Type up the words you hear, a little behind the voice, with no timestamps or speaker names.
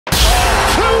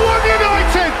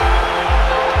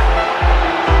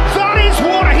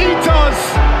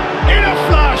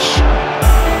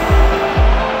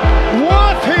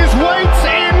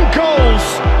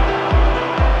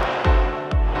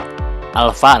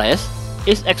Alvarez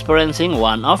is experiencing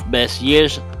one of the best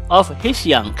years of his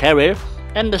young career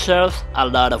and deserves a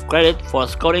lot of credit for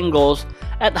scoring goals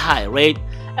at a high rate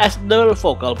as the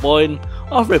focal point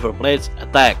of River Plate's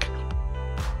attack.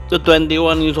 The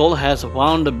 21-year-old has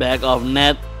found the back of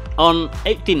net on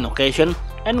 18 occasions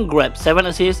and grabbed 7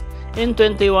 assists in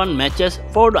 21 matches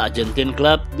for the Argentine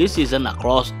club this season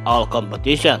across all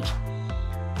competitions.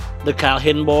 The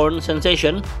Calhoun-born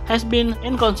sensation has been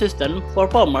inconsistent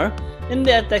performer in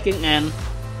the attacking end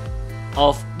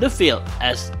of the field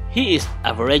as he is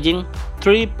averaging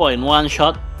 3.1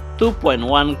 shots,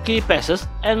 2.1 key passes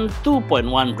and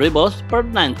 2.1 dribbles per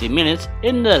 90 minutes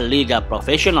in the Liga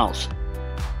Professionals.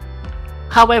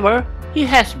 However, he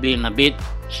has been a bit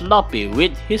sloppy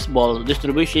with his ball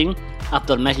distribution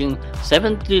after making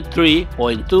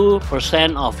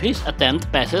 73.2% of his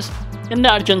attempt passes in the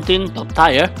Argentine top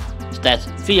tier stats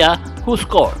via who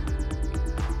scored.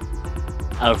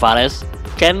 Alvarez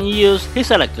can use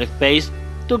his electric pace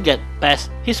to get past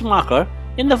his marker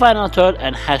in the final third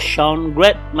and has shown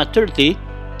great maturity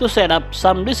to set up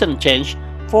some decent change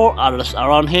for others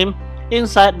around him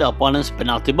inside the opponent's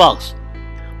penalty box.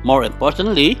 More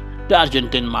importantly, the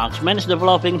Argentine marksman is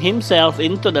developing himself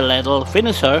into the lethal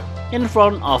finisher in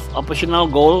front of oppositional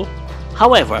goal.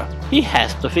 However, he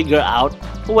has to figure out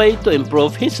a way to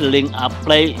improve his link-up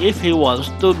play if he wants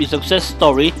to be a success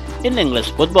story in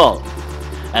English football.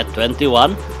 At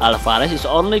 21, Alvarez is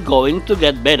only going to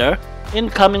get better in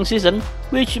coming season,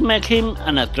 which makes him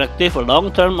an attractive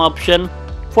long-term option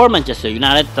for Manchester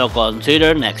United to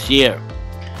consider next year.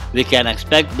 We can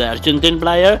expect the Argentine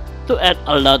player to add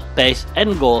a lot pace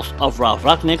and goals of Ralf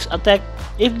Rangnick's attack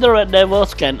if the Red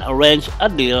Devils can arrange a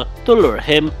deal to lure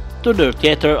him to the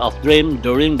theater of dream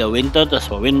during the winter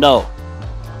transfer window.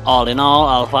 All in all,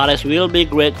 Alvarez will be a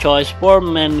great choice for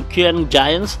Mancunian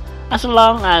Giants as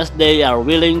long as they are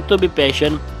willing to be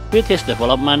patient with his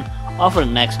development over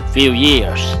the next few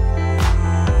years.